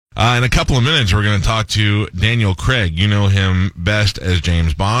In a couple of minutes, we're going to talk to Daniel Craig. You know him best as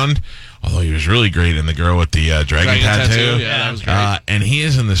James Bond, although he was really great in The Girl with the Dragon Tattoo. Yeah, that was great. And he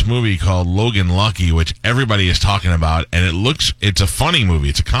is in this movie called Logan Lucky, which everybody is talking about. And it's a funny movie.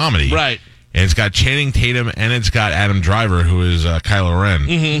 It's a comedy. Right. And it's got Channing Tatum and it's got Adam Driver, who is Kylo Ren.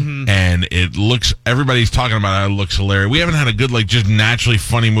 Mm-hmm. And everybody's talking about it. It looks hilarious. We haven't had a good, just naturally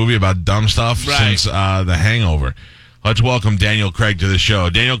funny movie about dumb stuff since The Hangover. Let's welcome Daniel Craig to the show.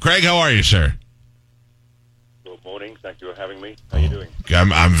 Daniel Craig, how are you, sir? Good morning. Thank you for having me. How are you doing?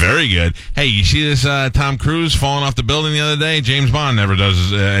 I'm very good. Hey, you see this Tom Cruise falling off the building the other day? James Bond never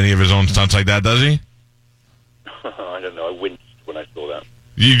does any of his own stunts like that, does he? I don't know. I winced when I saw that.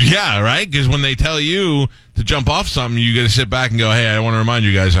 Yeah, right? Because when they tell you to jump off something, you got to sit back and go, hey, I want to remind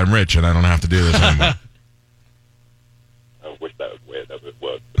you guys I'm rich and I don't have to do this anymore. I wish that would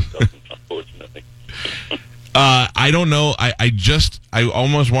work, but it doesn't, unfortunately. I don't know. I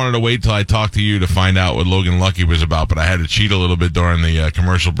almost wanted to wait till I talked to you to find out what Logan Lucky was about, but I had to cheat a little bit during the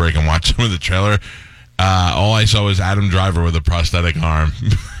commercial break and watch some of the trailer. All I saw was Adam Driver with a prosthetic arm.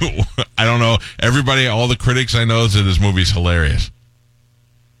 I don't know. All the critics I know said this movie's hilarious.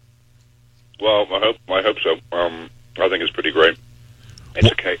 Well, I hope so. I think it's pretty great.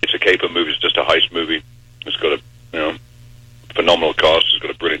 It's a caper movie. It's just a heist movie. It's got a phenomenal cast. It's got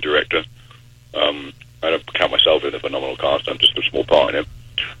a brilliant director. I don't count myself in a phenomenal cast. I'm just a small part in it.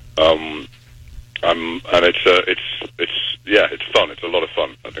 And it's fun. It's a lot of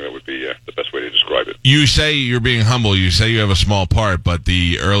fun. I think that would be the best way to describe it. You say you're being humble. You say you have a small part, but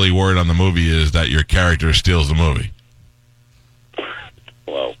the early word on the movie is that your character steals the movie.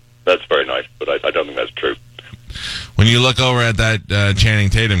 Well, that's very nice, but I don't think that's true. When you look over at that Channing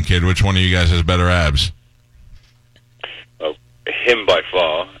Tatum kid, which one of you guys has better abs? Oh, him by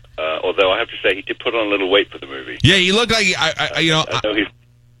far. Although I have to say, he did put on a little weight for the movie. Yeah, he looked like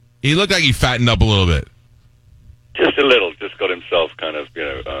he looked like he fattened up a little bit. Just a little. Just got himself kind of,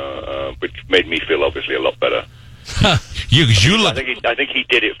 which made me feel obviously a lot better. You look. I think he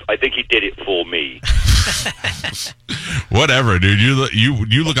did it. I think he did it for me. Whatever, dude. You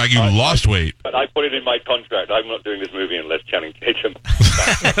look like you lost weight. But I put it in my contract. I'm not doing this movie unless Channing Tatum.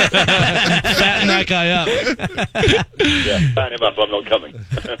 Fatten that guy up. Yeah, fatten him up. I'm not coming.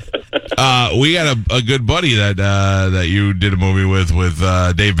 We got a good buddy that you did a movie with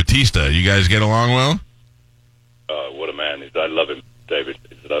Dave Bautista. You guys get along well? What a man! I love him, David.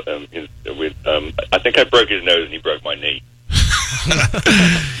 I think I broke his nose and he broke my knee.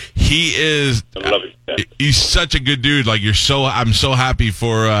 He is. I love him. Yeah. He's such a good dude. I'm so happy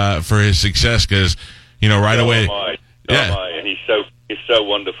for his success because right away. And he's so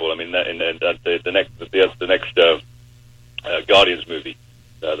wonderful. I mean, the next Guardians movie,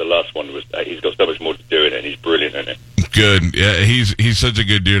 the last one was. He's got so much more to do in it, and he's brilliant in it. Good. Yeah, he's such a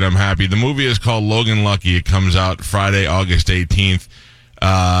good dude. I'm happy. The movie is called Logan Lucky. It comes out Friday, August 18th.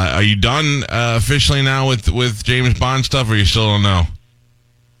 Are you done officially now with James Bond stuff, or you still don't know?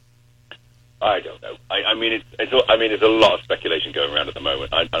 I don't know. I mean, there's a lot of speculation going around at the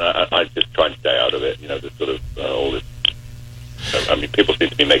moment. I just try and stay out of it. There's sort of all this. I mean, people seem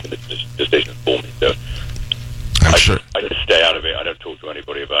to be making this decision for me, so I'm sure. I just stay out of it. I don't talk to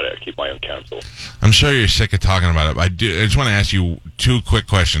anybody about it. I keep my own counsel. I'm sure you're sick of talking about it. But I just want to ask you two quick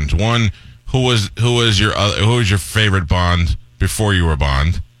questions. One, who was your favorite Bond before you were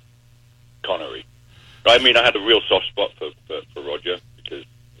Bond? Connery. I mean, I had a real soft spot for Roger because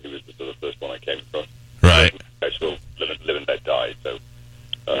he was the sort of first one I came across. Right. I still live and let die. So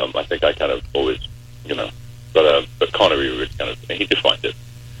I think I kind of always, but Connery was kind of he defined it.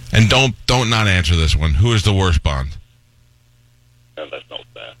 And don't not answer this one. Who is the worst Bond? No, that's not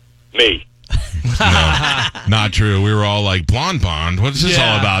fair. Me. No, not true. We were all like, Blonde Bond? What's this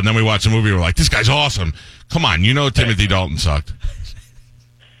all about? And then we watched the movie and we're like, this guy's awesome. Come on, Timothy Dalton sucked.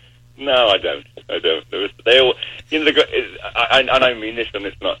 No, I don't. They all, and I mean this, and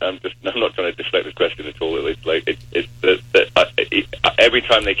it's not. I'm not trying to deflect the question at all. It's like every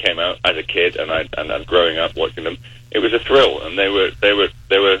time they came out as a kid, and I'm growing up watching them, it was a thrill, and they were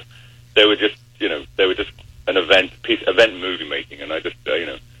just an event movie making, and I just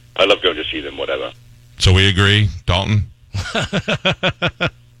I love going to see them, whatever. So we agree, Dalton.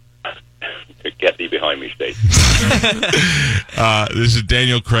 Get thee behind me, Stacey. This is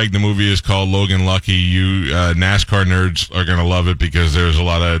Daniel Craig. The movie is called Logan Lucky. You NASCAR nerds are going to love it because there's a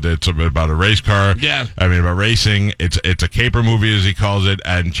lot of it's about a race car. Yeah, I mean about racing. It's a caper movie as he calls it.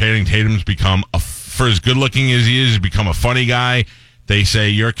 And Channing Tatum's become for as good looking as he is, he's become a funny guy. They say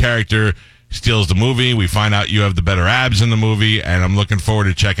your character steals the movie. We find out you have the better abs in the movie, and I'm looking forward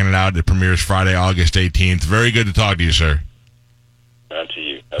to checking it out. It premieres Friday, August 18th. Very good to talk to you, sir. And to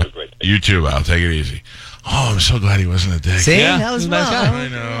you. Have a great day. You too, Al. Take it easy. Oh, I'm so glad he wasn't a dick. See, Yeah, that was he's a nice well. guy. I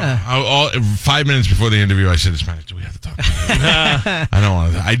know. Yeah. 5 minutes before the interview, I said, do we have to talk to him? I don't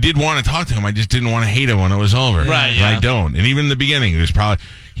want to. I did want to talk to him. I just didn't want to hate him when it was over. Right, And yeah. I don't. And even in the beginning, he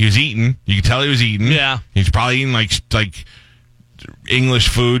was eating. You could tell he was eating. Yeah. He's probably eating like English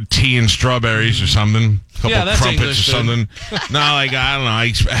food, tea and strawberries or something. A couple Yeah, that's crumpets English or something. No, like, I don't know.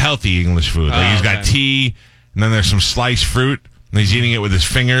 Like healthy English food. Like he's got okay. tea, and then there's some sliced fruit, and he's eating it with his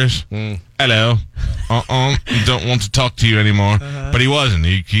fingers. Hello. Don't want to talk to you anymore. But he wasn't.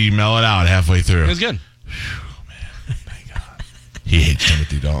 He mellowed out halfway through. It was good. Thank God. He hates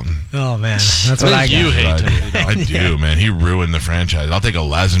Timothy Dalton. Oh man, that's what I think you got. hate Timothy Dalton. I do, man. He ruined the franchise. I'll take a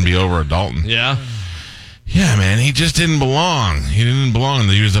Lazenby over a Dalton. Yeah. Yeah, man. He just didn't belong. He didn't belong.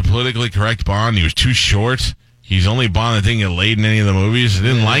 He was a politically correct Bond. He was too short. He's the only Bond that didn't get laid in any of the movies. I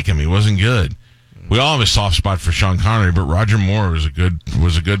didn't like him. He wasn't good. We all have a soft spot for Sean Connery, but Roger Moore was a good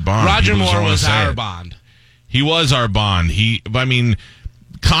Bond. Roger People just Moore don't wanna was say our it. Bond. He was our Bond.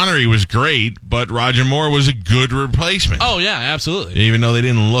 Connery was great, but Roger Moore was a good replacement. Oh, yeah, absolutely. Even though they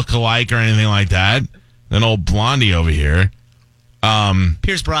didn't look alike or anything like that. Then old Blondie over here.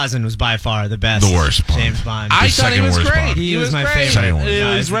 Pierce Brosnan was by far the best. The worst Bond. James Bond. I thought he second was worst great. Bond. He was my great. favorite. Second worst. It No,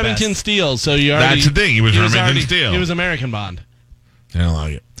 was he's the Remington best. Steele, so you That's already... the thing. He was Remington Steele. He was American Bond. I don't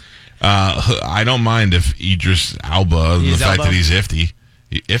like it. I don't mind if Idris Elba, the fact Elba? that he's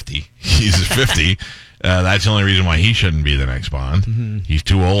he's 50. That's the only reason why he shouldn't be the next Bond. Mm-hmm. He's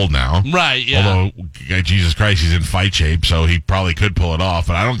too old now. Right, yeah. Although, Jesus Christ, he's in fight shape, so he probably could pull it off.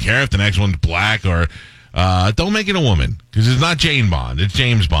 But I don't care if the next one's black or... don't make it a woman, because it's not Jane Bond. It's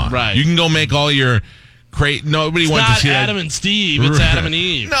James Bond. Right. You can go make all your... Nobody It's went not to see Adam that. and Steve. It's Adam and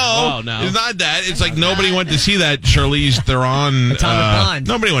Eve. No, Oh, no. it's not that. It's like nobody went to see that Charlize Theron. Atomic Blonde.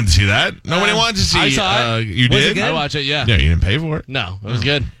 Nobody went to see that. Nobody wanted to see. I saw it. You Was it did? good? I watch it, yeah. Yeah, you didn't pay for it. No, it was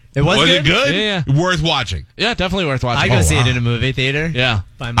good. It was it good? Yeah, Worth watching. Yeah, definitely worth watching. I go Oh, see it wow. in a movie theater. Yeah.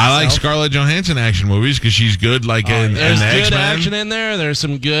 By myself. I like Scarlett Johansson action movies because she's good, like in There's the good X-Men. action in there. There's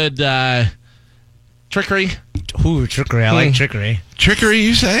some good trickery. Ooh, trickery. I like trickery. Trickery,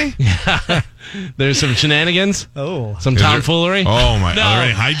 you say? There's some shenanigans. Oh. Some Is there- tomfoolery. Oh my! No. Are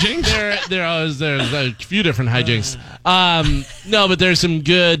there any hijinks? There's a few different hijinks. No, but there's some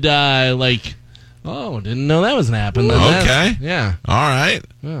good didn't know that was gonna happen. Okay. Yeah. All right.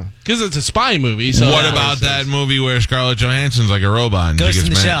 Because it's a spy movie. So What about that movie where Scarlett Johansson's like a robot? And she Ghost gets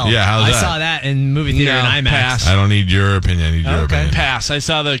in the mad? Shell. Yeah, how's I that? saw that in movie theater No, in IMAX. pass. I don't need your opinion. I need your Okay. opinion. Pass. I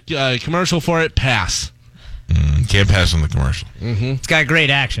saw the commercial for it. Pass. Can't pass on the commercial. It's got great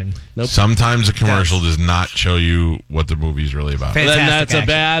action. Nope. Sometimes a commercial does not show you what the movie's really about. Fantastic Then that's action. a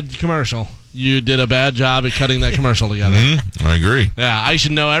bad commercial. You did a bad job at cutting that commercial together. I agree. Yeah, I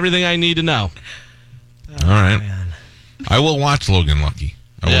should know everything I need to know. All right. Man. I will watch Logan Lucky.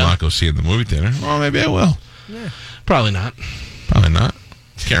 I will Yeah. not go see it in the movie theater. Or maybe I will. Probably not. Probably not.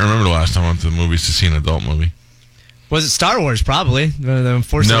 Can't remember the last time I went to the movies to see an adult movie. Was it Star Wars? Probably. The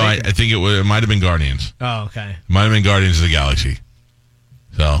Force No, I Awakens. think it might have been Guardians. Oh, okay. It might have been Guardians of the Galaxy.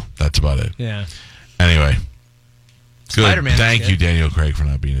 So, that's about it. Yeah. Anyway. Good. Spider-Man was Thank good. you, Daniel Craig, for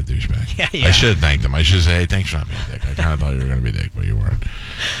not being a douchebag. Yeah. I should have thanked him. I should say, hey, thanks for not being a dick. I kind of thought you were going to be a dick, but you weren't.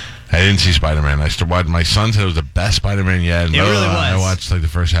 I didn't see Spider-Man. My son said it was the best Spider-Man yet. It really was. I watched like the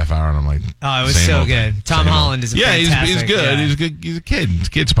first half hour, and I'm like, Oh, it was same so old good. thing. Tom Same old. Holland is a yeah, he's fantastic, good. yeah. He's good. He's a kid. He's a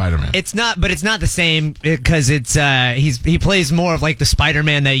kid Spider-Man. It's not the same because it's he plays more of like the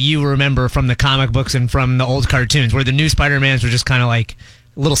Spider-Man that you remember from the comic books and from the old cartoons, where the new Spider-Mans were just kind of like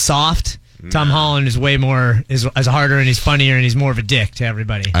a little soft. Tom Holland is way more is harder and he's funnier and he's more of a dick to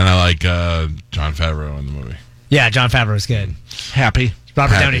everybody. And I like Jon Favreau in the movie. Yeah, Jon Favreau is good. Happy.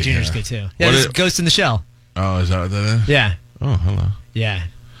 Robert Happy, Downey Jr. is yeah. good too. Yeah, What this is- is Ghost in the Shell. Oh, is that what that is? Yeah, Oh, hello. yeah.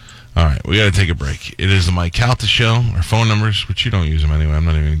 All right, we got to take a break. It is the Mike Calta show. Our phone numbers, which you don't use them anyway. I'm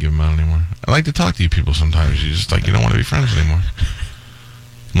not even going to give them out anymore. I like to talk to you people sometimes. You just you don't want to be friends anymore.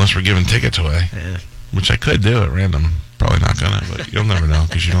 Unless we're giving tickets away, which I could do at random. Probably not going to, but you'll never know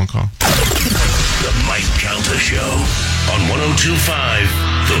because you don't call. The Mike Calta Show on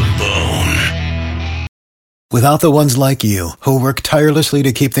 102.5 The Bone. Without the ones like you, who work tirelessly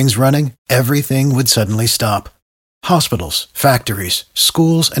to keep things running, everything would suddenly stop. Hospitals, factories,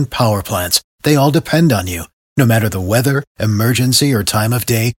 schools, and power plants, they all depend on you. No matter the weather, emergency, or time of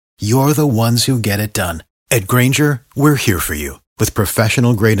day, you're the ones who get it done. At Grainger, we're here for you with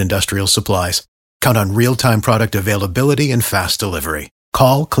professional-grade industrial supplies. Count on real-time product availability and fast delivery.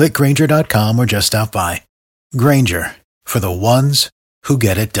 Call, clickgrainger.com, or just stop by. Grainger, for the ones who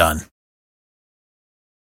get it done.